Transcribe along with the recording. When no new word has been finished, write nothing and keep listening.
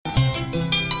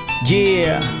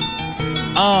Yeah.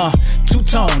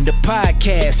 Two-Tone, the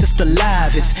podcast, it's the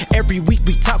livest. Every week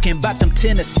we talking about them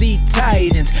Tennessee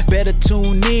Titans. Better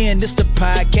tune in, it's the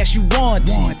podcast you want.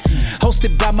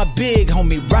 Hosted by my big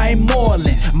homie, Ryan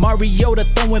Moreland. Mariota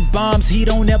throwing bombs, he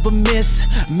don't ever miss.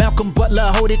 Malcolm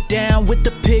Butler hold it down with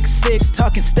the pick six.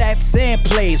 Talking stats and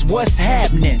plays, what's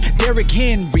happening? Derrick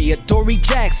Henry, Adoree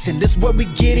Jackson, this where we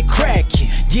get it cracking.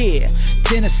 Yeah,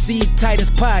 Tennessee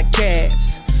Titans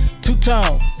podcast.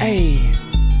 Two-Tone, ayy.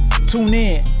 Tune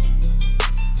in.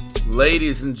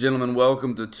 Ladies and gentlemen,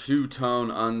 welcome to Two-Tone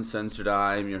Uncensored.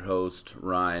 I am your host,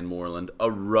 Ryan Moreland.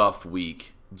 A rough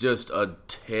week. Just a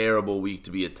terrible week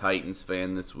to be a Titans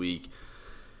fan this week.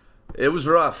 It was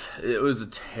rough. It was a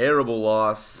terrible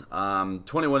loss.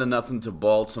 21-0 to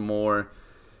Baltimore.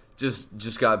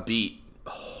 Just got beat.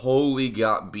 Wholly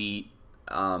got beat.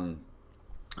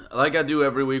 Like I do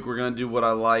every week, we're going to do what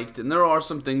I liked. And there are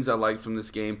some things I liked from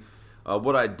this game.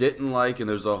 What I didn't like, and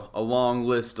there's a long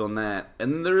list on that.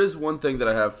 And then there is one thing that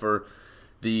I have for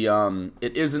the,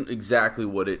 it isn't exactly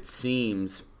what it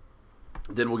seems.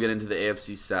 Then we'll get into the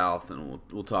AFC South, and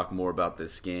we'll talk more about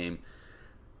this game.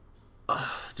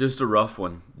 Just a rough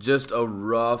one. Just a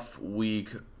rough week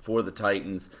for the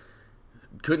Titans.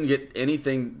 Couldn't get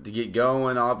anything to get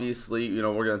going, obviously. You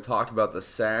know, we're going to talk about the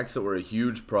sacks that were a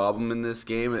huge problem in this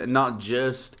game. And not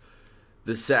just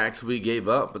the sacks we gave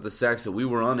up, but the sacks that we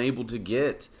were unable to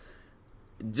get.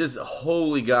 Just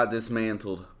wholly got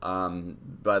dismantled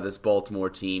by this Baltimore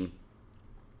team.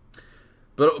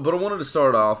 But I wanted to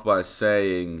start off by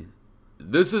saying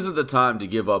this isn't the time to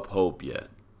give up hope yet.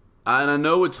 And I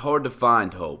know it's hard to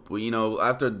find hope. You know,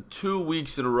 after 2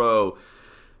 weeks in a row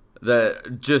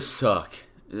that just suck,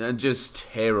 just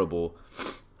terrible.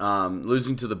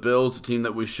 Losing to the Bills, a team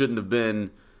that we shouldn't have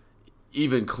been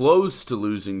even close to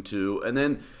losing to, and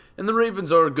the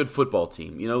Ravens are a good football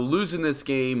team. You know, losing this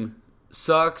game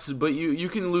sucks, but you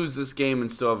can lose this game and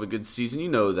still have a good season. You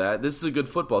know that. This is a good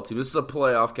football team. This is a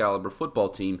playoff caliber football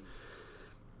team.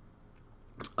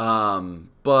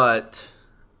 But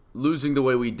losing the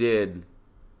way we did,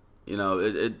 you know,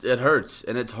 it hurts,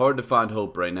 and it's hard to find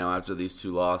hope right now after these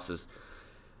two losses.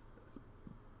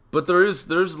 But there's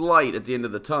light at the end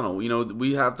of the tunnel. You know,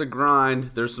 we have to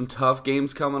grind. There's some tough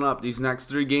games coming up. These next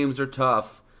 3 games are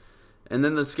tough. And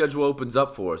then the schedule opens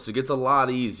up for us. It gets a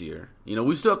lot easier. You know,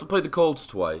 we still have to play the Colts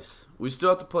twice. We still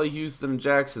have to play Houston and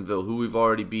Jacksonville, who we've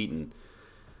already beaten.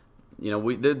 You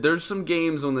know, there's some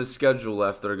games on this schedule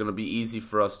left that are going to be easy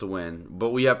for us to win.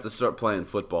 But we have to start playing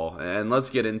football. And let's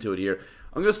get into it here.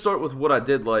 I'm going to start with what I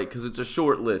did like, because it's a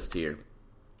short list here.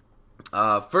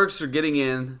 Firkser getting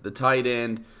in, the tight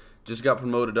end. Just got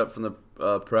promoted up from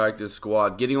the practice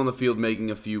squad, getting on the field,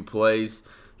 making a few plays.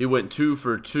 He went 2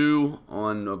 for 2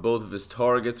 on both of his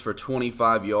targets for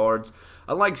 25 yards.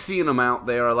 I like seeing him out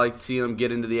there. I like seeing him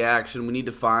get into the action. We need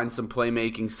to find some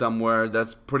playmaking somewhere.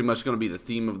 That's pretty much going to be the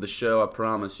theme of the show, I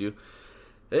promise you.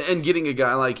 And getting a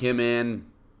guy like him in,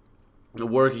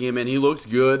 working him in, he looked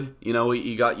good. You know,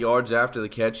 he got yards after the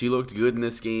catch. He looked good in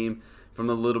this game from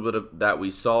the little bit of that we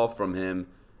saw from him.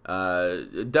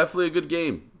 Definitely a good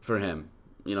game for him,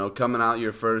 you know, coming out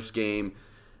your first game.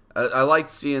 I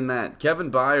liked seeing that.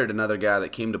 Kevin Byard, another guy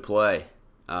that came to play.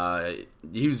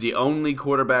 He was the only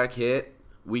quarterback hit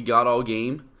we got all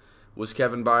game, was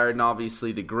Kevin Byard, and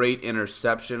obviously the great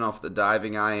interception off the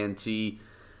diving INT. He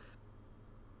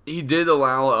did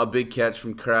allow a big catch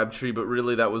from Crabtree, but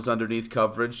really that was underneath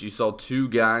coverage. You saw 2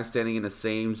 guys standing in the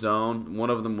same zone. One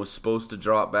of them was supposed to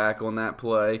drop back on that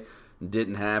play.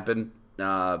 Didn't happen.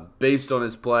 Based on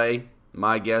his play,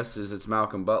 my guess is it's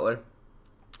Malcolm Butler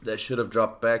that should have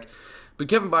dropped back. But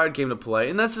Kevin Byard came to play,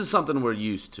 and this is something we're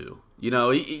used to. You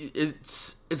know,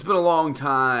 it's been a long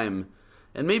time,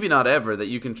 and maybe not ever, that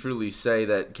you can truly say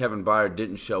that Kevin Byard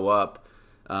didn't show up,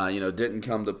 didn't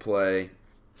come to play.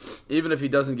 Even if he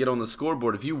doesn't get on the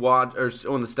scoreboard, if you watch, or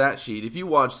on the stat sheet, if you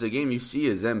watch the game, you see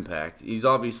his impact. He's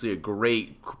obviously a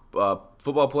great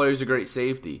football player. He's a great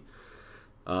safety.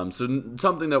 So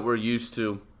something that we're used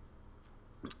to.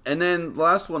 And then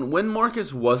last one, when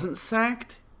Marcus wasn't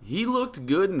sacked, he looked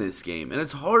good in this game. And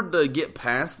it's hard to get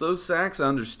past those sacks, I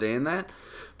understand that.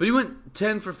 But he went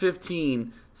 10 for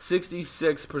 15,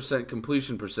 66%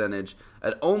 completion percentage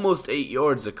at almost 8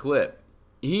 yards a clip.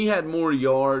 He had more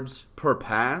yards per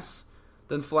pass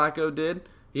than Flacco did.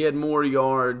 He had more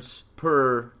yards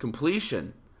per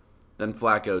completion than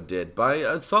Flacco did by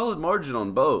a solid margin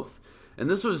on both.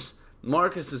 And this was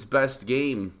Marcus's best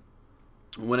game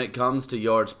when it comes to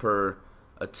yards per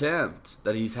attempt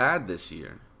that he's had this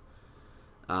year.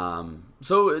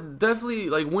 So definitely,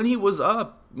 like, when he was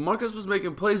up, Marcus was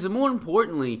making plays, and more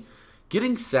importantly,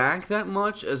 getting sacked that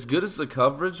much, as good as the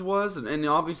coverage was, and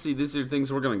obviously these are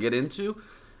things we're going to get into,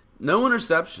 no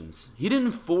interceptions. He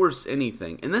didn't force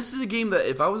anything. And this is a game that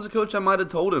if I was a coach, I might have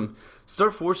told him,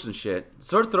 start forcing shit.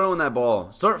 Start throwing that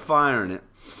ball. Start firing it.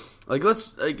 Let's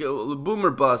boom or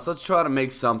bust. Let's try to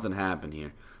make something happen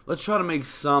here. Let's try to make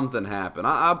something happen.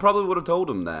 I probably would have told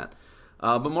him that.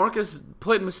 But Marcus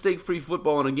played mistake-free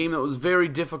football in a game that was very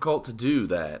difficult to do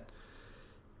that.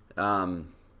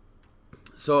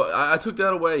 So I took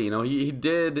that away. He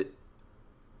did,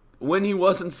 when he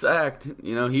wasn't sacked,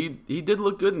 he did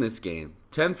look good in this game.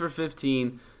 10 for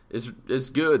 15 is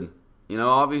good.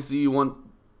 Obviously you want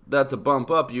that to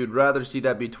bump up. You'd rather see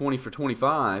that be 20 for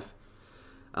 25.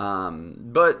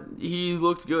 But he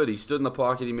looked good. He stood in the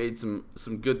pocket. He made some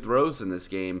good throws in this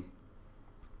game.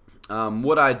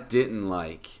 What I didn't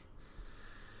like.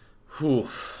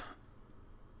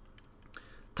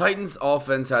 Titans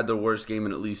offense had their worst game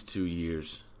in at least 2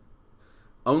 years.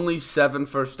 Only 7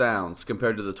 first downs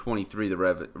compared to the 23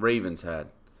 the Ravens had.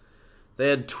 They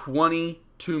had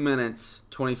 22 minutes,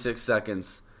 26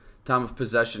 seconds time of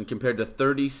possession compared to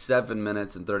 37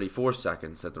 minutes and 34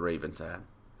 seconds that the Ravens had.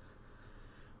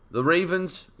 The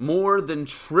Ravens more than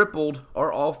tripled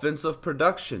our offensive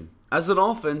production. As an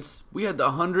offense, we had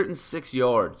 106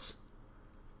 yards.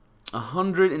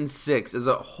 106 as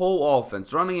a whole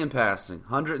offense, running and passing,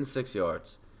 106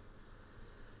 yards.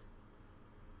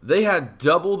 They had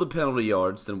double the penalty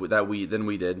yards than we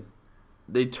did.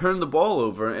 They turned the ball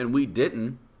over, and we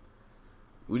didn't.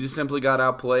 We just simply got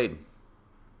outplayed.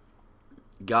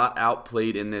 Got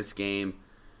outplayed in this game.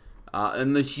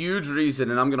 And the huge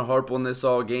reason, and I'm going to harp on this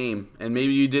all game, and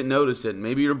maybe you didn't notice it,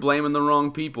 maybe you're blaming the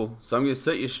wrong people, so I'm going to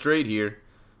set you straight here.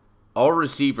 All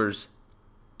receivers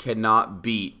cannot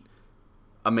beat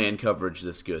a man coverage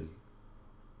this good.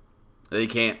 They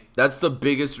can't. That's the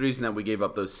biggest reason that we gave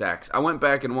up those sacks. I went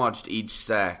back and watched each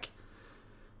sack.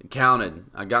 Counted.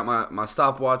 I got my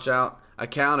stopwatch out. I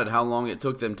counted how long it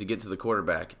took them to get to the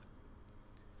quarterback.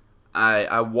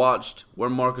 I watched where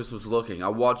Marcus was looking. I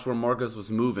watched where Marcus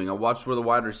was moving. I watched where the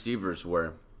wide receivers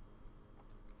were.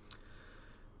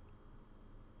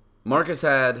 Marcus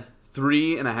had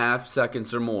 3.5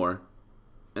 seconds or more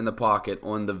in the pocket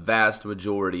on the vast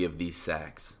majority of these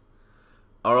sacks.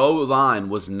 Our O-line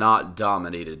was not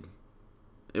dominated.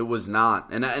 It was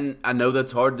not. And I know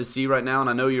that's hard to see right now, and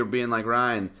I know you're being like,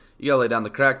 Ryan, you got to lay down the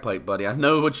crack pipe, buddy. I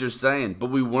know what you're saying,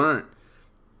 but we weren't.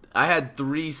 I had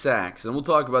 3 sacks, and we'll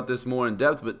talk about this more in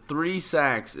depth, but 3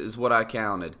 sacks is what I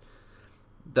counted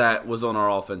that was on our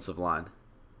offensive line.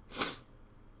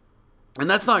 And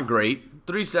that's not great.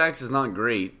 3 sacks is not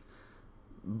great.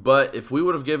 But if we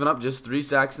would have given up just 3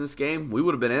 sacks in this game, we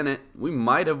would have been in it. We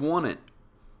might have won it.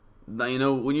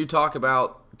 Now, when you talk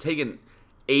about taking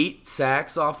 8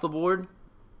 sacks off the board,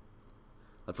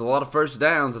 that's a lot of first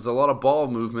downs. That's a lot of ball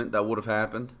movement that would have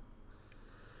happened.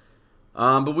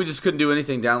 But we just couldn't do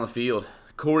anything down the field.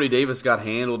 Corey Davis got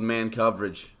handled in man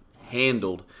coverage.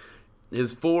 Handled.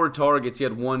 His 4 targets, he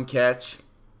had 1 catch.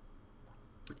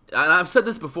 And I've said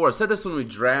this before. I said this when we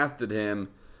drafted him.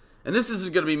 And this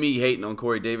isn't going to be me hating on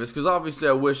Corey Davis, because obviously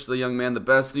I wish the young man the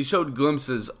best. He showed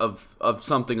glimpses of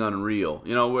something unreal.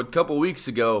 A couple weeks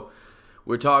ago,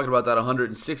 we were talking about that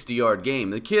 160-yard game.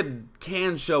 The kid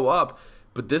can show up,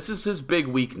 but this is his big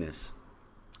weakness.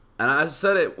 And I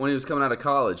said it when he was coming out of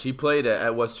college. He played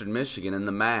at Western Michigan in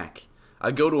the MAC.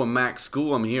 I go to a MAC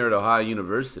school. I'm here at Ohio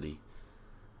University.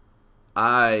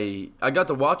 I got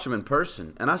to watch him in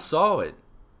person, and I saw it.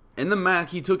 In the MAC,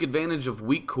 he took advantage of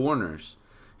weak corners.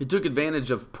 He took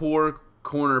advantage of poor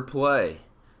corner play.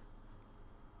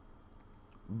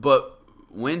 But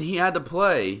when he had to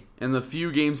play, in the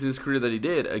few games in his career that he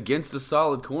did, against a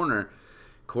solid corner,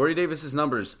 Corey Davis's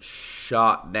numbers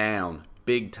shot down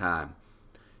big time.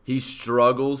 He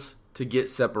struggles to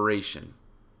get separation.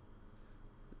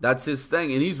 That's his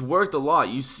thing, and he's worked a lot.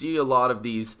 You see a lot of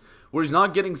these where he's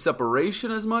not getting separation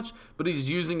as much, but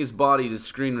he's using his body to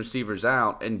screen receivers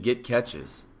out and get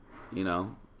catches.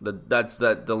 That's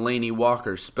that Delaney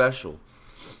Walker special.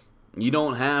 You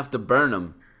don't have to burn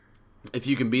him if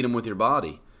you can beat him with your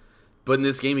body. But in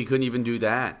this game, he couldn't even do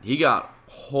that. He got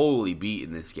wholly beat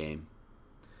in this game.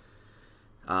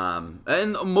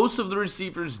 And most of the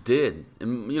receivers did.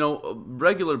 And,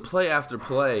 regular play after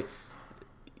play,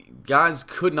 guys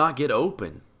could not get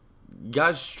open.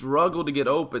 Guys struggled to get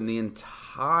open the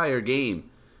entire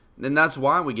game. And that's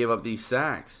why we gave up these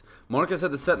sacks. Marcus had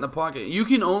to set in the pocket.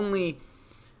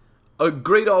 A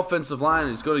great offensive line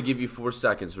is going to give you 4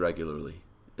 seconds regularly.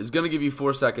 It's going to give you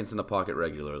 4 seconds in the pocket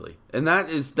regularly. And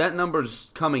that number's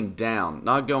coming down,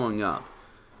 not going up.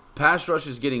 Pass rush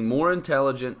is getting more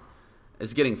intelligent.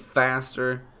 It's getting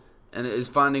faster. and is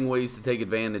finding ways to take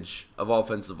advantage of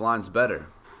offensive lines better.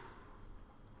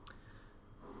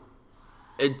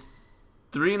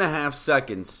 3.5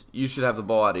 seconds, you should have the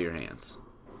ball out of your hands.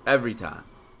 Every time.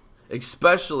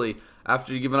 Especially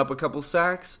after you've given up a couple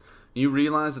sacks, you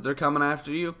realize that they're coming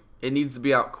after you, it needs to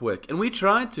be out quick. And we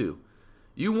tried to.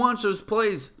 You watch those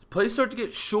plays start to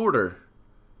get shorter.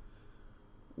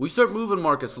 We start moving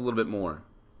Marcus a little bit more.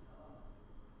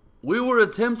 We were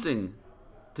attempting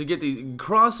to get these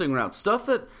crossing routes,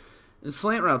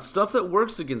 slant routes, stuff that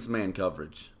works against man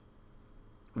coverage.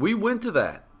 We went to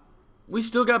that. We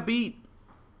still got beat.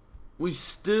 We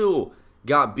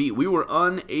were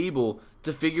unable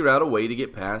to figure out a way to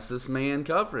get past this man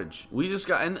coverage. We just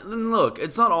got, and look,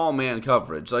 it's not all man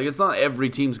coverage. Like, it's not every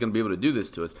team's going to be able to do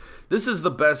this to us. This is the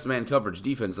best man coverage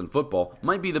defense in football.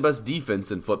 Might be the best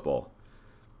defense in football.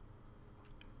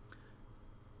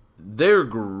 They're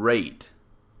great,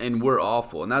 and we're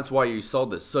awful. And that's why you saw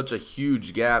such a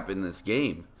huge gap in this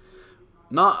game.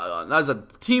 Not as a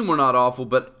team, we're not awful,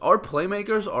 but our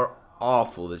playmakers are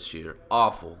awful this year.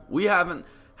 Awful. We haven't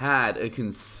had a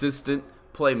consistent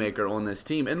playmaker on this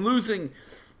team, and losing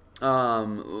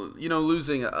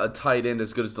a tight end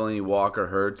as good as Delaney Walker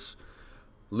hurts.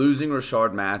 Losing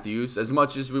Rashard Matthews, as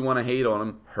much as we want to hate on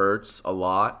him, hurts a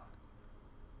lot.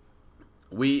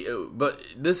 But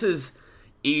this is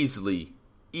easily,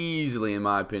 in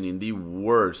my opinion, the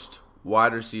worst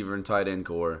wide receiver and tight end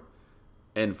core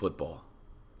in football.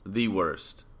 The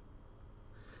worst.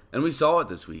 And we saw it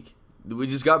this week. We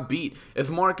just got beat. If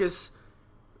Marcus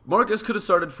could have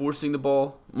started forcing the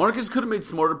ball. Marcus could have made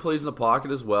smarter plays in the pocket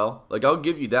as well. Like, I'll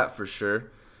give you that for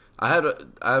sure. I had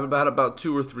about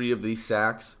 2 or 3 of these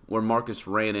sacks where Marcus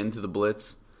ran into the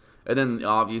blitz. And then,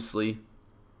 obviously,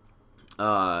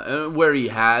 where he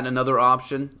had another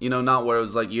option. Not where it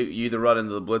was like you either run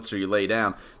into the blitz or you lay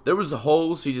down. There was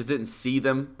holes. He just didn't see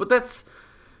them. But that's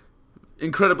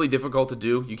incredibly difficult to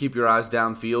do. You keep your eyes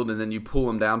downfield, and then you pull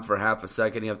them down for half a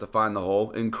second. You have to find the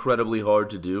hole. Incredibly hard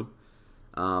to do.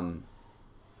 So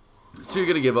you're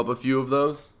gonna give up a few of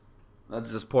those.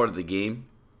 That's just part of the game.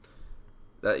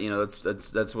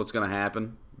 That's what's gonna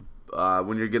happen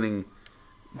when you're getting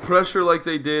pressure like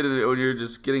they did, or you're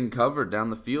just getting covered down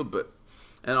the field.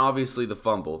 And obviously the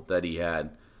fumble that he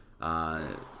had.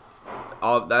 I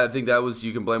think that was,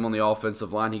 you can blame on the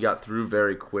offensive line. He got through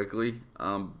very quickly,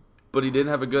 but he didn't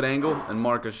have a good angle, and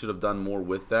Marcus should have done more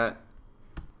with that.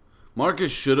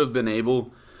 Marcus should have been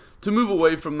able to move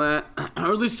away from that,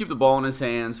 or at least keep the ball in his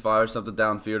hands, fire something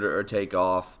downfield, or take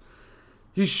off.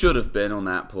 He should have been on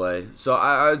that play. So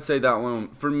I'd say that one,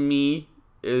 for me,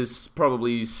 is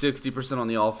probably 60% on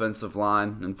the offensive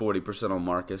line and 40% on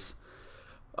Marcus.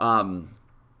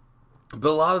 But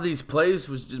a lot of these plays,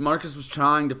 Marcus was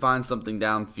trying to find something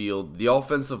downfield. The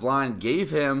offensive line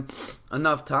gave him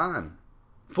enough time.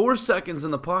 4 seconds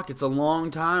in the pocket's a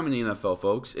long time in the NFL,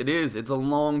 folks. It is. It's a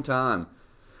long time.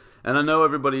 And I know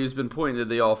everybody has been pointing to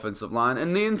the offensive line,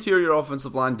 and the interior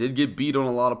offensive line did get beat on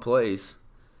a lot of plays.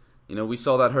 We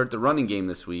saw that hurt the running game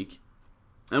this week,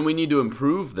 and we need to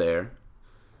improve there.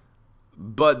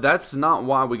 But that's not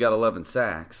why we got 11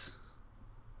 sacks.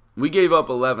 We gave up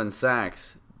 11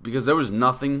 sacks because there was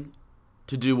nothing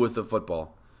to do with the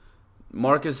football.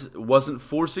 Marcus wasn't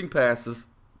forcing passes.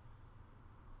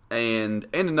 And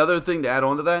another thing to add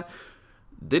on to that,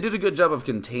 they did a good job of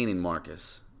containing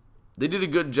Marcus. They did a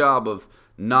good job of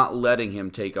not letting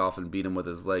him take off and beat him with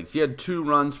his legs. He had 2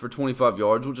 runs for 25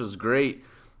 yards, which is great.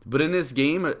 But in this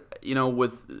game,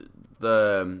 with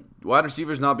the wide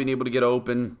receivers not being able to get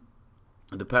open,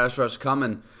 the pass rush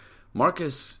coming,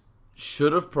 Marcus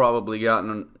should have probably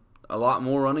gotten a lot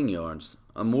more running yards,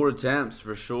 more attempts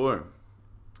for sure.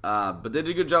 But they did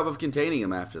a good job of containing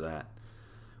him after that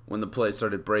when the play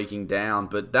started breaking down.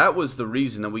 But that was the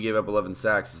reason that we gave up 11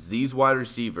 sacks, is these wide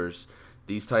receivers,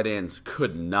 these tight ends,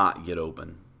 could not get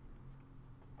open.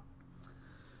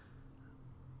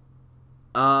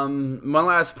 My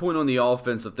last point on the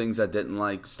offense of things I didn't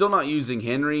like, still not using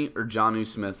Henry or Jonnu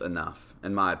Smith enough,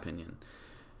 in my opinion.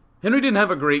 Henry didn't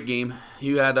have a great game.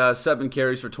 He had 7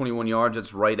 carries for 21 yards.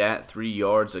 That's right at 3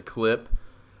 yards a clip.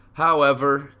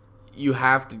 However, he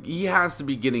has to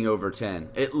be getting over 10,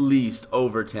 at least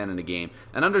over 10 in a game.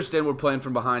 And understand we're playing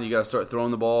from behind. You got to start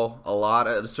throwing the ball a lot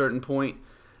at a certain point.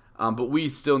 But we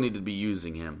still need to be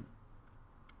using him.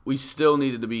 We still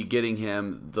needed to be getting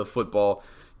him the football,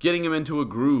 getting him into a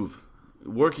groove,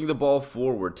 working the ball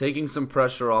forward, taking some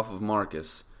pressure off of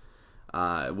Marcus.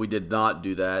 We did not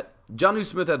do that. Jonnu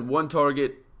Smith had 1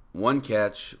 target, 1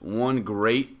 catch, 1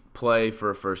 great play for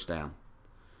a first down.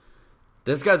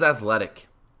 This guy's athletic.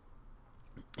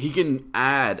 He can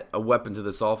add a weapon to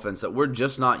this offense that we're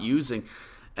just not using.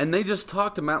 And they just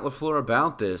talked to Matt LaFleur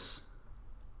about this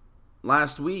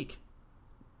last week.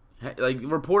 Like,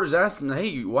 reporters asked him,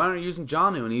 hey, why aren't you using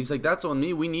Jonnu? And he's like, that's on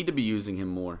me. We need to be using him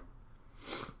more.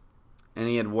 And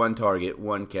he had one target,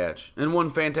 one catch, and one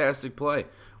fantastic play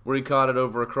where he caught it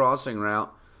over a crossing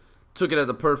route, took it at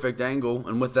the perfect angle,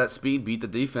 and with that speed, beat the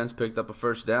defense, picked up a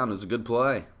first down. It was a good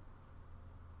play.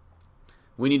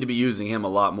 We need to be using him a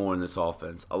lot more in this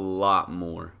offense. A lot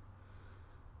more.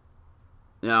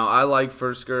 Now, I like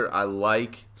Fursker. I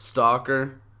like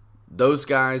Stalker. Those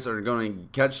guys are going to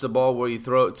catch the ball where you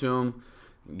throw it to them,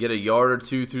 get a yard or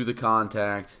two through the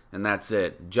contact, and that's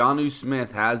it. Jonnu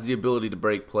Smith has the ability to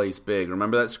break plays big.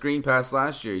 Remember that screen pass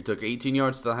last year? He took 18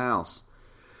 yards to the house.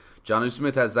 Jonnu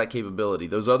Smith has that capability.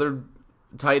 Those other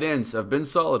tight ends have been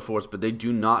solid for us, but they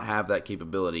do not have that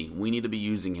capability. We need to be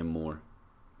using him more.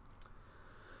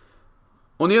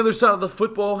 On the other side of the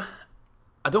football,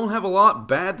 I don't have a lot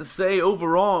bad to say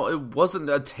overall. It wasn't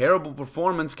a terrible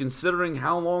performance considering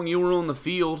how long you were on the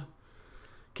field,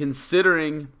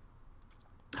 considering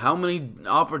how many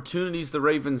opportunities the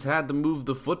Ravens had to move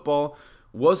the football.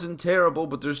 Wasn't terrible,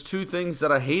 but there's two things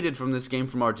that I hated from this game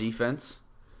from our defense.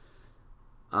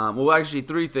 Well, actually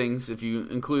three things if you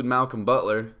include Malcolm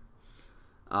Butler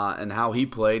and how he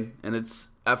played. And it's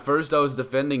at first I was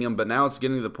defending him, but now it's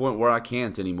getting to the point where I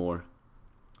can't anymore.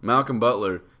 Malcolm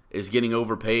Butler is getting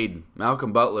overpaid.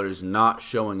 Malcolm Butler is not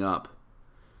showing up.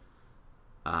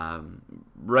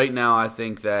 Right now, I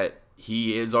think that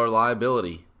he is our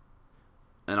liability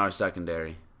in our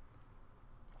secondary.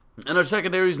 And our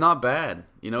secondary is not bad.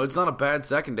 It's not a bad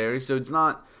secondary, so it's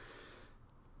not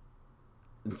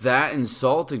that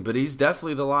insulting, but he's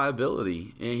definitely the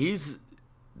liability. And he's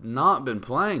not been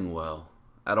playing well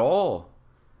at all.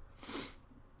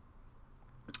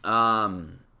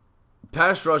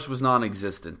 Pass rush was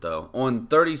non-existent, though. On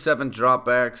 37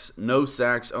 dropbacks, no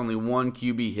sacks, only one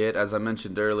QB hit. As I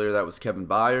mentioned earlier, that was Kevin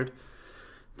Byard.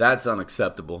 That's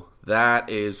unacceptable. That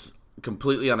is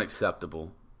completely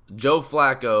unacceptable. Joe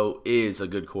Flacco is a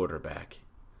good quarterback.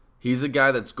 He's a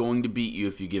guy that's going to beat you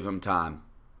if you give him time.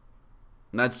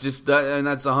 And that's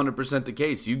 100% the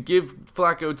case. You give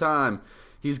Flacco time,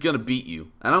 he's going to beat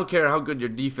you. I don't care how good your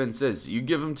defense is. You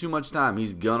give him too much time,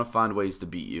 he's going to find ways to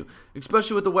beat you.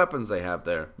 Especially with the weapons they have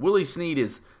there. Willie Snead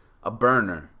is a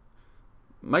burner.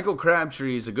 Michael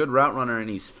Crabtree is a good route runner, and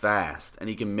he's fast, and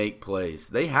he can make plays.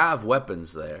 They have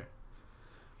weapons there.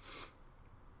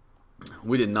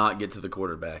 We did not get to the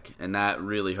quarterback, and that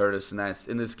really hurt us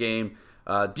in this game.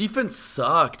 Defense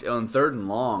sucked on 3rd and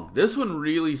long. This one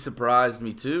really surprised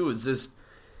me, too.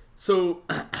 So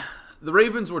the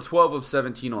Ravens were 12 of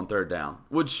 17 on 3rd down,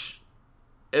 which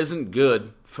isn't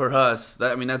good for us.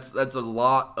 That's a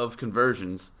lot of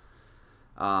conversions.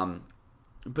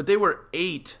 But they were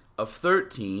 8 of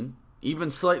 13, even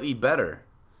slightly better,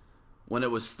 when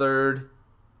it was 3rd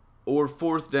or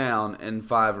 4th down and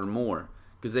 5 or more,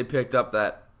 because they picked up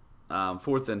that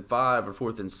 4th and 5 or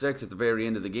 4th and 6 at the very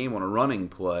end of the game on a running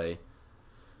play.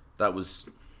 That was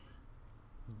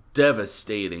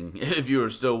devastating if you were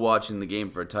still watching the game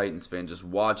for a Titans fan, just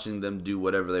watching them do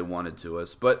whatever they wanted to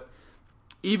us. But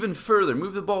even further,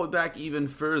 move the ball back even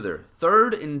further.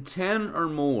 3rd and 10 or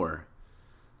more.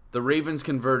 The Ravens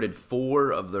converted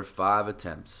 4 of their 5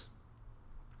 attempts.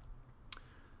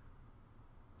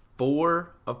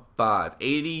 4 of 5.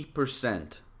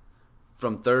 80%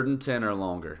 from 3rd and 10 or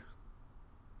longer.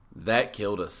 That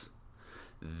killed us.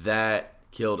 That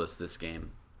killed us this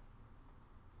game.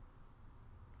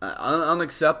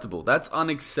 Unacceptable. That's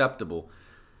unacceptable.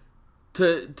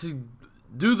 To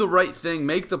do the right thing,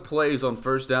 make the plays on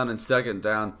 1st down and 2nd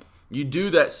down, you do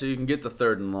that so you can get the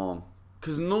 3rd and long.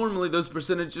 Because normally those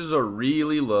percentages are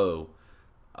really low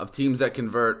of teams that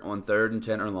convert on 3rd and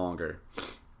 10 or longer.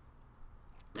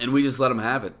 And we just let him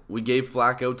have it. We gave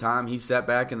Flacco time. He sat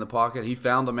back in the pocket. He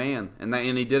found a man. And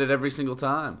he did it every single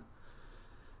time.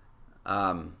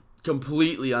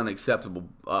 Completely unacceptable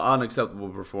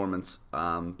performance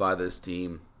by this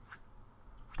team.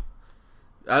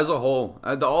 As a whole,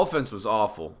 the offense was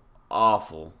awful.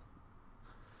 Awful.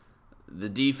 The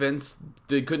defense,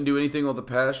 they couldn't do anything with the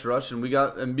pass rush,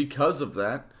 and because of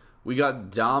that, we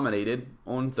got dominated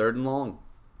on 3rd and long.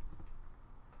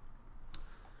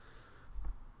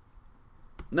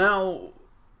 Now,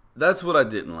 that's what I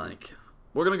didn't like.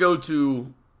 We're going to go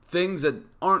to things that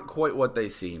aren't quite what they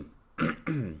seem.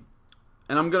 And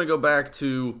I'm going to go back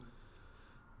to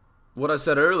what I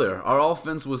said earlier. Our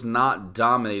offense was not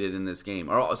dominated in this game.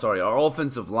 Our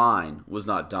offensive line was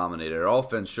not dominated. Our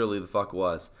offense surely the fuck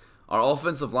was. Our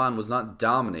offensive line was not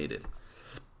dominated.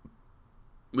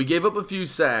 We gave up a few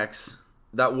sacks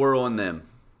that were on them.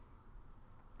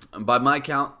 And by my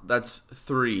count, that's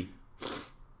 3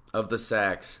 of the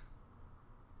sacks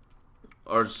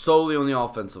are solely on the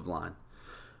offensive line.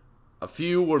 A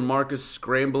few were Marcus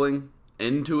scrambling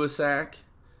into a sack.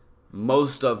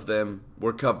 Most of them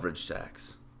were coverage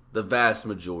sacks. The vast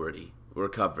majority were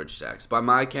coverage sacks. By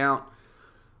my count,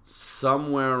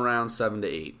 somewhere around 7 to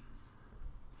 8.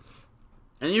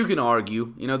 And you can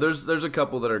argue, there's a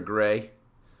couple that are gray.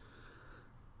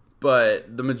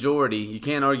 But the majority, you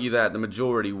can't argue that. The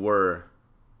majority were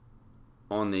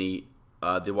on the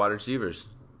wide receivers.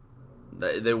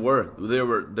 They were.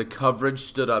 The coverage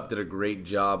stood up, did a great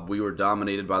job. We were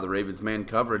dominated by the Ravens' man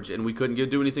coverage, and we couldn't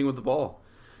do anything with the ball.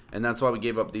 And that's why we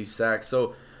gave up these sacks.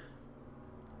 So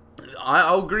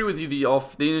I'll agree with you.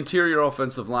 The interior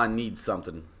offensive line needs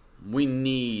something. We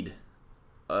need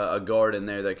a guard in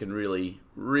there that can really,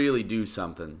 really do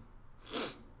something.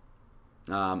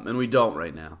 And we don't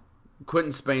right now.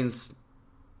 Quentin Spain's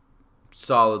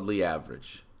solidly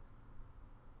average.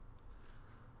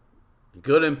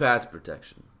 Good in pass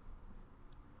protection.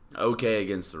 Okay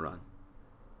against the run.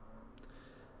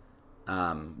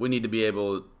 We need to be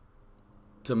able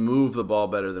to move the ball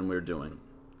better than we're doing.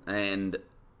 And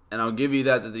I'll give you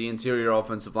that the interior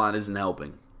offensive line isn't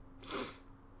helping.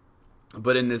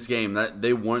 But in this game,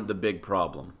 they weren't the big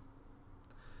problem.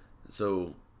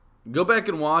 So go back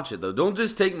and watch it, though. Don't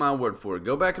just take my word for it.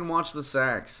 Go back and watch the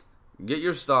sacks. Get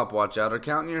your stopwatch out or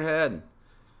count in your head.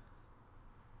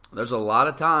 There's a lot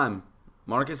of time.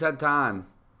 Marcus had time.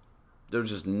 There's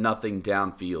just nothing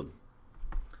downfield.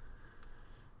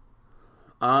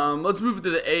 Let's move to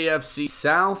the AFC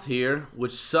South here,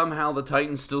 which somehow the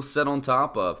Titans still sit on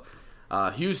top of.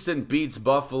 Houston beats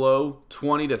Buffalo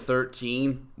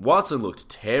 20-13. Watson looked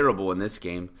terrible in this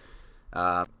game.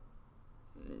 Barely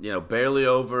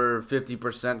over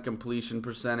 50% completion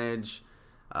percentage.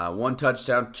 1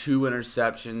 touchdown, 2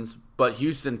 interceptions. But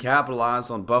Houston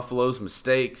capitalized on Buffalo's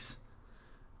mistakes.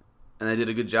 And they did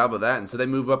a good job of that. And so they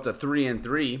move up to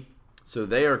 3-3. So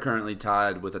they are currently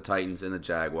tied with the Titans and the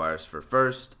Jaguars for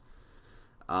first.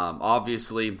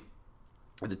 Obviously,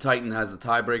 the Titan has a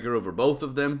tiebreaker over both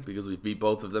of them because we beat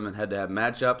both of them in head-to-head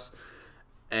matchups.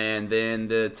 And then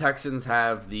the Texans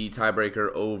have the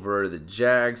tiebreaker over the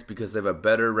Jags because they have a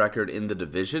better record in the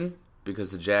division because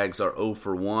the Jags are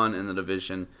 0-1 in the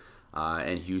division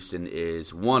and Houston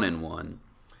is 1-1.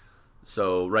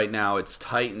 So right now it's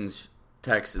Titans,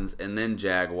 Texans, and then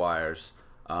Jaguars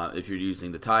if you're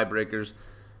using the tiebreakers.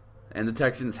 And the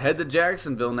Texans head to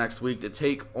Jacksonville next week to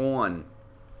take on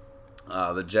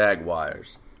the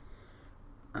Jaguars.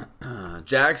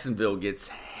 Jacksonville gets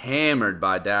hammered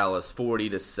by Dallas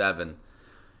 40-7.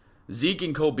 Zeke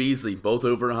and Cole Beasley, both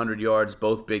over 100 yards,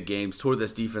 both big games, tore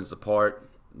this defense apart.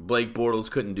 Blake Bortles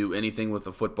couldn't do anything with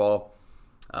the football.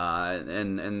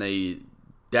 And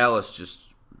Dallas just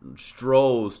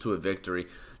strolls to a victory.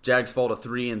 Jags fall to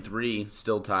 3-3,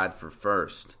 still tied for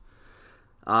first.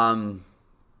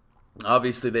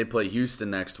 Obviously, they play Houston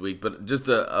next week, but just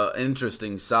an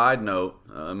interesting side note,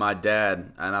 my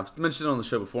dad, and I've mentioned it on the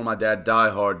show before, my dad,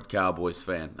 diehard Cowboys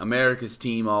fan. America's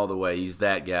team all the way. He's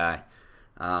that guy.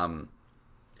 When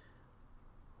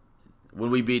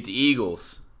we beat the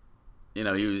Eagles,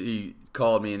 he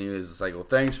called me and he was just like, well,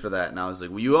 thanks for that. And I was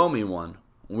like, well, you owe me one.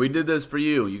 We did this for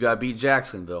you. You got to beat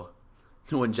Jacksonville.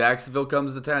 When Jacksonville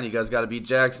comes to town, you guys got to beat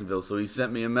Jacksonville. So he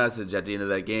sent me a message at the end of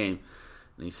that game.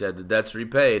 And he said, the debt's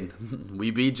repaid.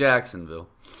 We beat Jacksonville.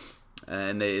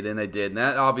 And they did. And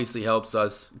that obviously helps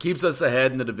us, keeps us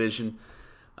ahead in the division,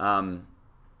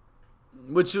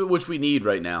 which we need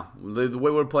right now. The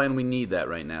way we're playing, we need that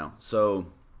right now. So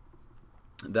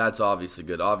that's obviously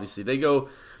good. Obviously,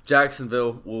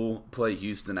 Jacksonville will play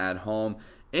Houston at home.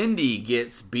 Indy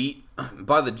gets beat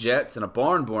by the Jets in a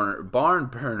barn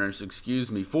burners,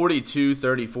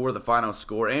 42-34 the final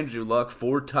score. Andrew Luck,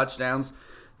 4 touchdowns,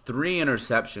 3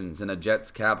 interceptions, and the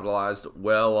Jets capitalized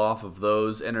well off of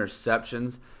those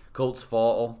interceptions. Colts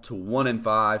fall to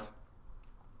 1-5,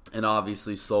 and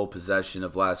obviously sole possession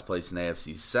of last place in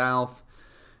AFC South,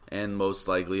 and most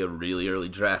likely a really early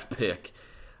draft pick.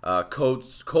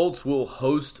 Colts will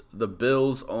host the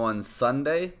Bills on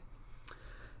Sunday.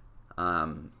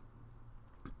 And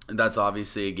that's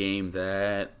obviously a game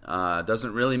that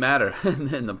doesn't really matter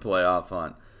in the playoff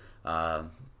hunt.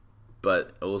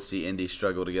 But we'll see Indy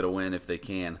struggle to get a win if they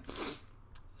can.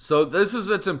 So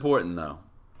it's important, though.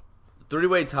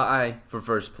 3-way tie for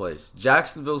first place.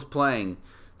 Jacksonville's playing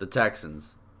the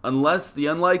Texans. Unless the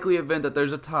unlikely event that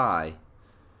there's a tie,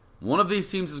 one of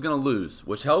these teams is going to lose,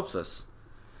 which helps us.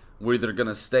 We're either going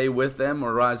to stay with them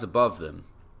or rise above them.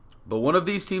 But one of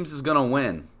these teams is going to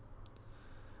win.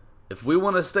 If we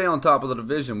want to stay on top of the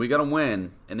division, we got to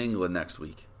win in England next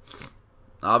week.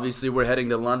 Obviously, we're heading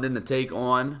to London to take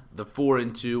on the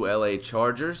 4-2 LA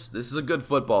Chargers. This is a good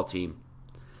football team.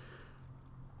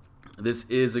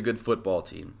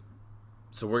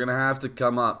 So we're going to have to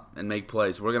come up and make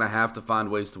plays. We're going to have to find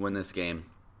ways to win this game.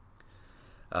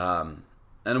 And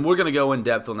we're going to go in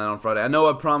depth on that on Friday. I know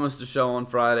I promised a show on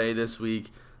Friday this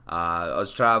week. I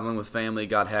was traveling with family,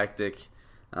 got hectic.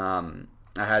 I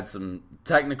had some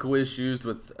technical issues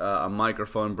with a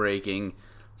microphone breaking,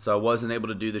 so I wasn't able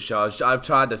to do the show. I've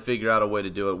tried to figure out a way to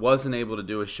do it. Wasn't able to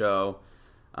do a show,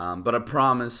 but I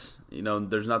promise,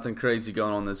 there's nothing crazy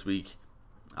going on this week.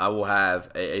 I will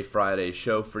have a Friday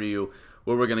show for you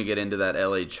where we're going to get into that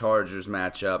LA Chargers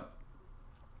matchup.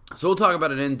 So we'll talk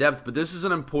about it in depth, but this is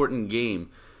an important game.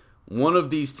 One of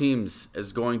these teams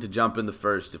is going to jump in the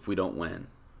first if we don't win.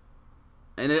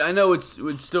 And I know it's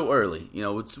still early.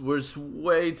 We're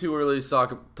way too early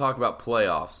to talk about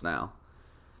playoffs now.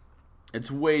 It's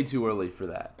way too early for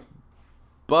that.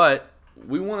 But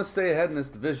we want to stay ahead in this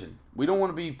division. We don't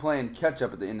want to be playing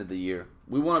catch-up at the end of the year.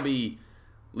 We want to be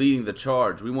leading the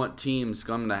charge. We want teams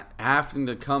having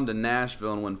to come to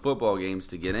Nashville and win football games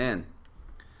to get in.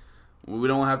 We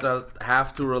don't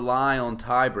have to rely on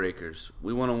tiebreakers.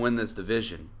 We want to win this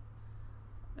division.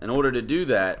 In order to do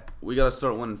that, we got to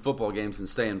start winning football games and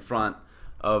stay in front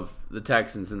of the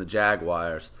Texans and the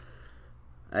Jaguars.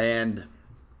 And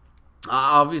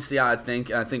obviously, I think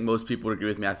most people would agree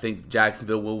with me. I think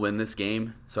Jacksonville will win this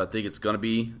game, so I think it's going to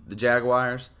be the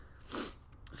Jaguars.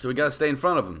 So we got to stay in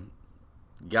front of them.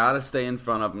 Got to stay in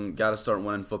front of them. Got to start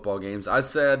winning football games. I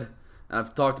said, and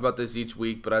I've talked about this each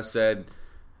week, but I said,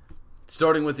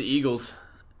 starting with the Eagles,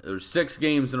 there's 6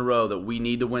 games in a row that we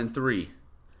need to win 3.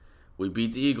 We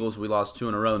beat the Eagles. We lost 2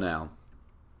 in a row now.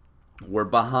 We're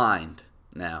behind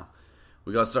now.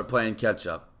 We got to start playing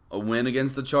catch-up. A win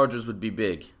against the Chargers would be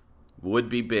big.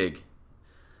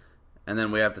 And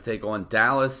then we have to take on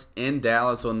Dallas in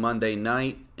Dallas on Monday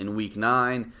night in Week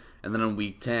 9. And then in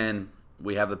Week 10,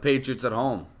 we have the Patriots at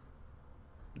home.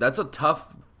 That's a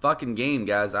tough fucking game,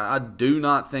 guys. I do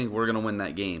not think we're going to win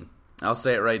that game. I'll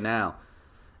say it right now.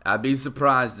 I'd be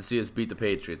surprised to see us beat the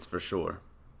Patriots for sure.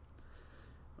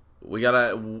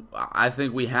 I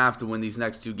think we have to win these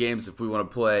next 2 games if we want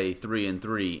to play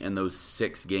 3-3 in those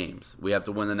 6 games. We have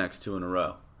to win the next 2 in a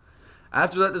row.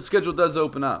 After that, the schedule does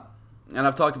open up. And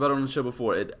I've talked about it on the show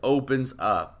before. It opens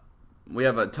up. We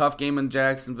have a tough game in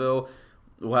Jacksonville.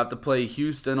 We'll have to play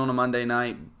Houston on a Monday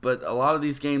night. But a lot of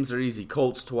these games are easy.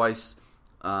 Colts twice,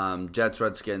 Jets,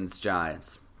 Redskins,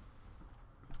 Giants.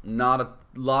 Not a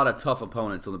lot of tough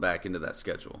opponents on the back end of that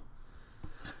schedule.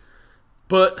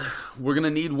 But we're going to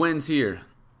need wins here.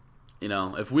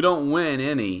 If we don't win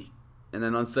any, and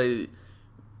then let's say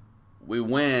we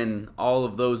win all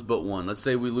of those but one. Let's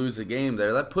say we lose a game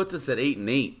there. That puts us at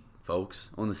 8-8,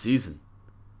 folks, on the season.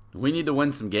 We need to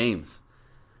win some games.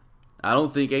 I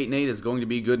don't think 8-8 is going to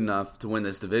be good enough to win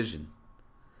this division.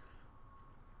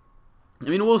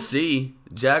 We'll see.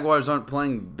 Jaguars aren't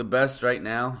playing the best right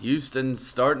now. Houston's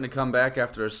starting to come back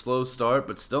after a slow start,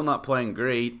 but still not playing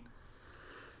great.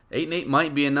 8-8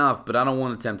 might be enough, but I don't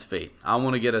want to tempt fate. I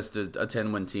want to get us to a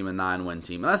 10-win team, a 9-win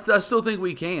team. And I still think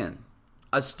we can.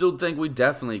 I still think we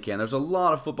definitely can. There's a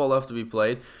lot of football left to be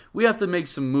played. We have to make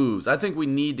some moves. I think we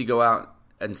need to go out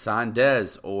and sign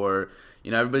Dez, or,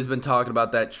 everybody's been talking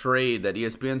about that trade that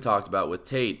ESPN talked about with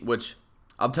Tate, which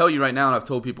I'll tell you right now, and I've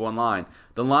told people online,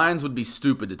 the Lions would be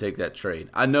stupid to take that trade.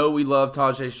 I know we love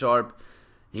Tajay Sharp.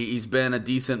 He's been a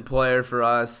decent player for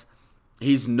us.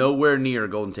 He's nowhere near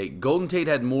Golden Tate. Golden Tate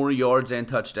had more yards and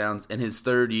touchdowns in his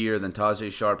 3rd year than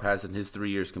Tajay Sharp has in his 3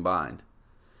 years combined.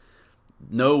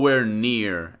 Nowhere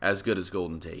near as good as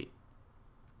Golden Tate.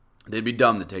 They'd be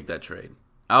dumb to take that trade.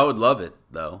 I would love it,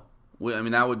 though.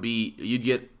 That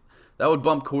would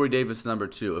bump Corey Davis to number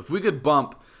 2. If we could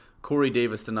bump Corey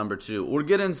Davis to number 2, or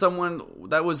get in someone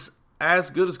that was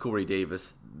as good as Corey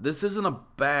Davis, this isn't a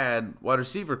bad wide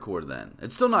receiver core then.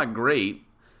 It's still not great,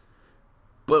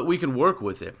 but we can work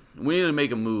with it. We need to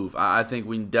make a move. I think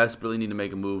we desperately need to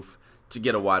make a move to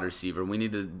get a wide receiver. We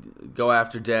need to go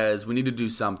after Dez. We need to do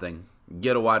something.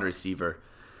 Get a wide receiver.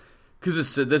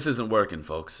 Because this isn't working,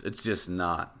 folks. It's just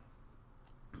not.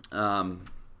 But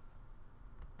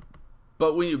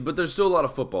there's still a lot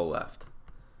of football left.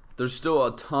 There's still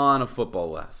a ton of football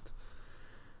left.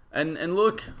 And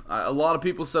look, a lot of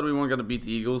people said we weren't going to beat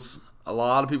the Eagles. A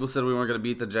lot of people said we weren't going to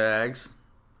beat the Jags.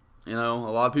 A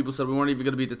lot of people said we weren't even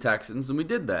going to beat the Texans, and we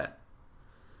did that.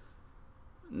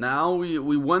 Now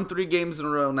we won 3 games in a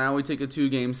row. Now we take a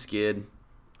 2-game skid.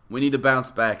 We need to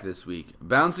bounce back this week.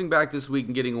 Bouncing back this week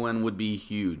and getting a win would be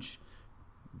huge.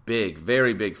 Big,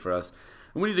 very big for us.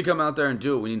 And we need to come out there and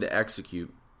do it. We need to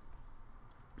execute.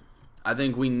 I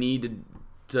think we needed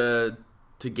to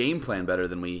game plan better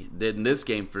than we did in this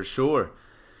game for sure.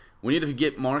 We need to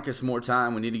get Marcus more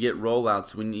time. We need to get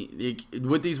rollouts.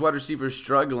 With these wide receivers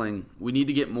struggling, we need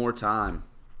to get more time.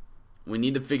 We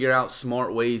need to figure out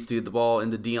smart ways to get the ball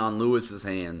into Dion Lewis's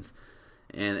hands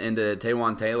and into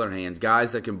Taywan Taylor's hands,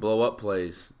 guys that can blow up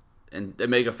plays and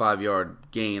make a 5-yard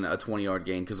gain, a 20-yard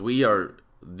gain, because we are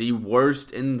the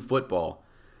worst in football.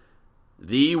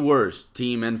 The worst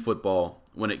team in football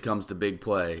when it comes to big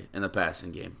play in the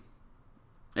passing game.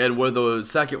 And we're the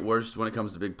second worst when it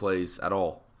comes to big plays at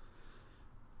all.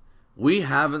 We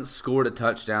haven't scored a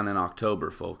touchdown in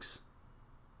October, folks.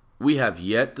 We have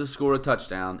yet to score a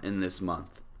touchdown in this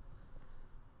month.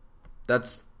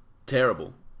 That's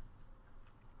terrible.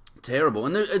 Terrible.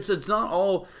 And it's not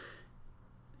all...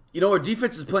 our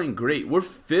defense is playing great. We're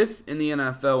 5th in the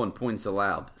NFL in points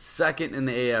allowed. 2nd in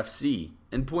the AFC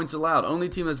in points allowed. Only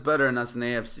team that's better than us in the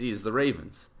AFC is the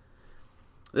Ravens.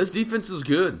 This defense is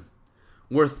good.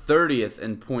 We're 30th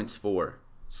in points for.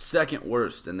 2nd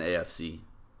worst in the AFC.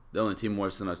 The only team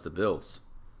worse than us, the Bills.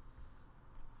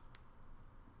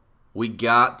 We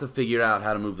got to figure out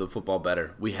how to move the football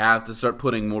better. We have to start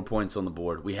putting more points on the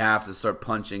board. We have to start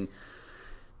punching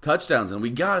touchdowns, and we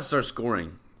got to start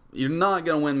scoring. You're not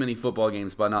going to win many football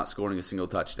games by not scoring a single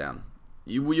touchdown.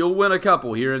 You'll win a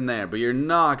couple here and there, but you're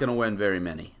not going to win very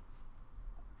many.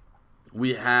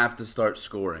 We have to start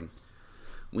scoring.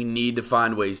 We need to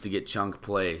find ways to get chunk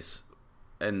plays.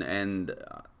 I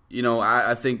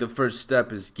think the first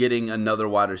step is getting another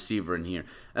wide receiver in here.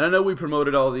 And I know we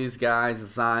promoted all these guys,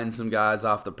 assigned some guys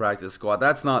off the practice squad.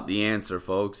 That's not the answer,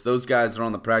 folks. Those guys are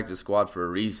on the practice squad for a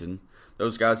reason.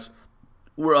 Those guys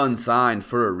were unsigned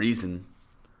for a reason.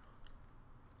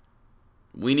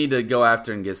 We need to go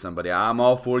after and get somebody. I'm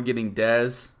all for getting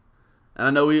Dez. And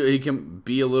I know he can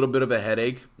be a little bit of a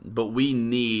headache, but we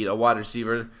need a wide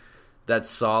receiver that's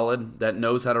solid, that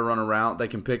knows how to run a route, that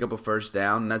can pick up a first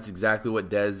down, and that's exactly what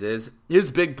Dez is. His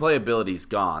big playability's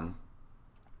gone.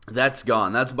 That's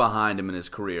gone. That's behind him in his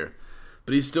career.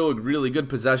 But he's still a really good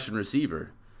possession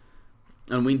receiver.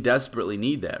 And we desperately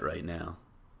need that right now.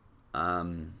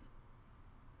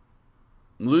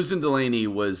 Losing Delaney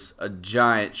was a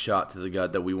giant shot to the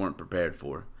gut that we weren't prepared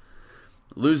for.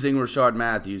 Losing Rashard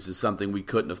Matthews is something we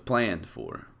couldn't have planned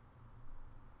for.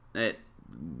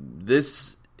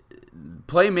 This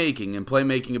playmaking and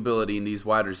playmaking ability in these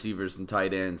wide receivers and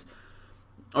tight ends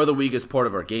are the weakest part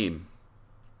of our game.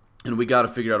 And we got to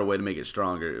figure out a way to make it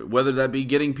stronger. Whether that be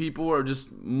getting people or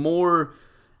just more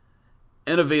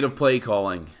innovative play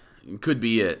calling. Could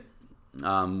be it.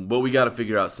 But we got to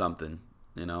figure out something.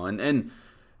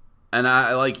 And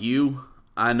I, like you,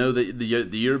 I know that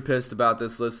you're pissed about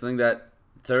this listening. That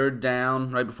third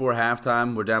down right before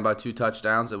halftime, we're down by 2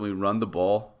 touchdowns and we run the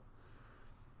ball.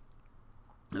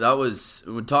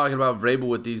 We're talking about Vrabel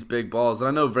with these big balls. And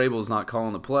I know Vrabel's not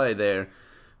calling the play there,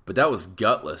 but that was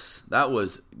gutless. That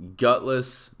was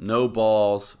gutless, no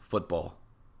balls football.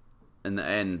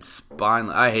 And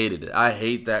spineless. I hated it. I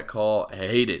hate that call. I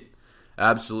hate it.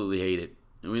 Absolutely hate it.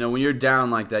 When you're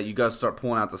down like that, you got to start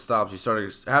pulling out the stops. You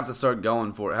have to start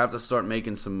going for it. Have to start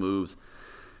making some moves.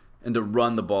 And to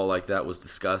run the ball like that was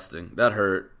disgusting. That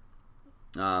hurt.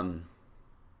 But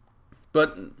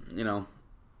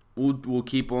we'll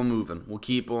keep on moving. We'll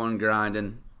keep on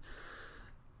grinding.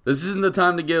 This isn't the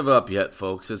time to give up yet,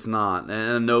 folks. It's not. And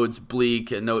I know it's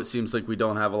bleak. I know it seems like we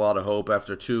don't have a lot of hope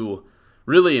after 2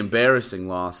 really embarrassing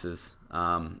losses.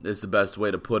 Is the best way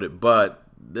to put it. But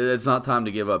it's not time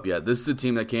to give up yet. This is a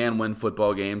team that can win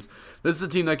football games. This is a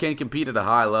team that can compete at a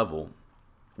high level.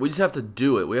 We just have to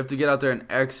do it. We have to get out there and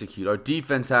execute. Our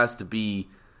defense has to be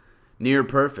near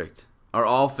perfect. Our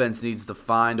offense needs to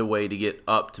find a way to get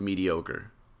up to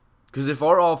mediocre. Because if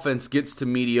our offense gets to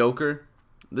mediocre,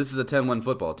 this is a 10-win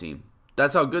football team.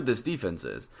 That's how good this defense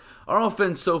is. Our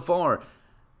offense so far,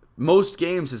 most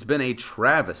games has been a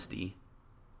travesty,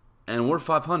 and we're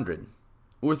 500.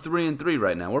 We're 3-3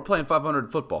 right now. We're playing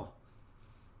 500 football.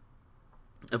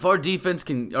 If our offense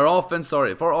can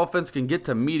get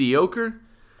to mediocre,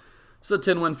 it's a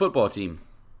 10-win football team.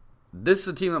 This is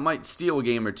a team that might steal a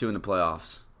game or 2 in the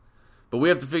playoffs. But we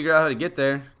have to figure out how to get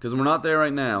there, because we're not there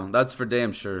right now. That's for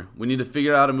damn sure. We need to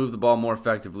figure out how to move the ball more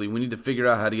effectively. We need to figure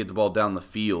out how to get the ball down the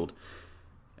field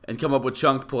and come up with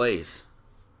chunk plays.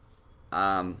 But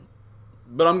I'm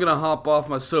going to hop off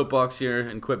my soapbox here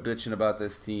and quit bitching about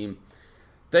this team.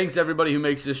 Thanks everybody who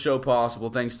makes this show possible.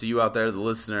 Thanks to you out there, the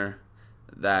listener,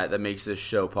 that makes this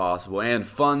show possible and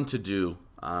fun to do.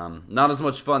 Not as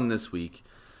much fun this week,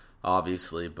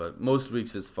 obviously, but most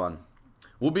weeks it's fun.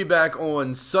 We'll be back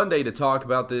on Sunday to talk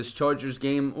about this Chargers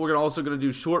game. We're also going to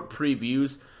do short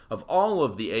previews of all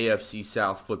of the AFC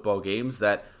South football games.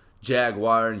 That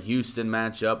Jaguar and Houston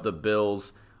matchup, the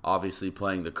Bills obviously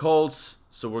playing the Colts.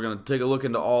 So we're going to take a look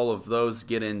into all of those,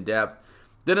 get in depth.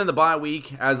 Then in the bye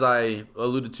week, as I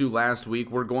alluded to last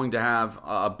week, we're going to have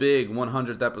a big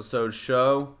 100th episode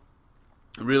show.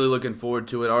 Really looking forward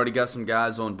to it. Already got some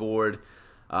guys on board.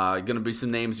 Going to be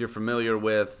some names you're familiar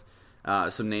with,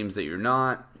 some names that you're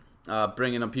not.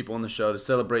 Bringing up people on the show to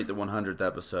celebrate the 100th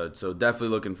episode. So definitely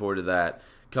looking forward to that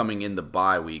coming in the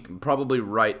bye week. Probably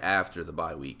right after the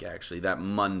bye week, actually, that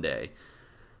Monday.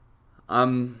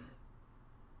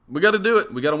 We got to do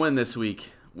it. We got to win this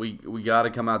week. We got to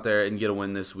come out there and get a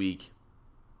win this week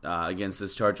against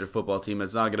this Charger football team.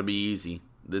 It's not going to be easy.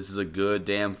 This is a good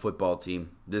damn football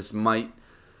team. This might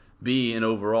be an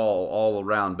overall,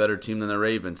 all-around better team than the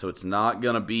Ravens, so it's not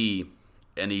going to be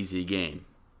an easy game.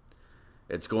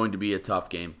 It's going to be a tough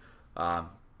game. But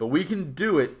we can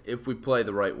do it if we play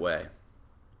the right way.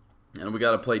 And we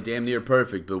got to play damn near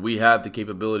perfect, but we have the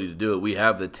capability to do it. We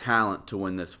have the talent to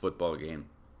win this football game.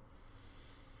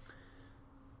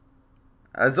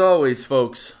 As always,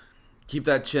 folks, keep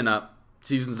that chin up.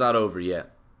 Season's not over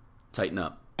yet. Tighten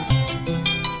up.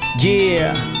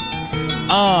 Yeah.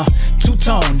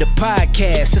 Two-Tone, the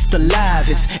podcast, it's the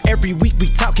livest. Every week we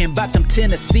talking about them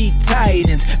Tennessee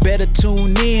Titans. Better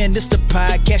tune in, this the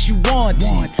podcast you want.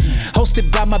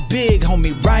 Hosted by my big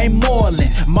homie, Ryan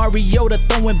Moreland. Mariota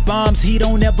throwing bombs, he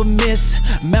don't ever miss.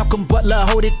 Malcolm Butler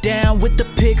hold it down with the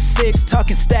pick six.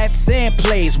 Talking stats and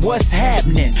plays, what's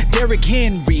happening? Derrick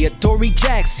Henry, Adoree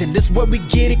Jackson, this where we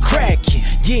get it cracking.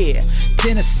 Yeah,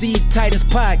 Tennessee Titans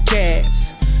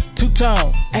podcast. Two-Tone,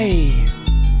 hey,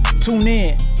 tune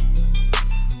in.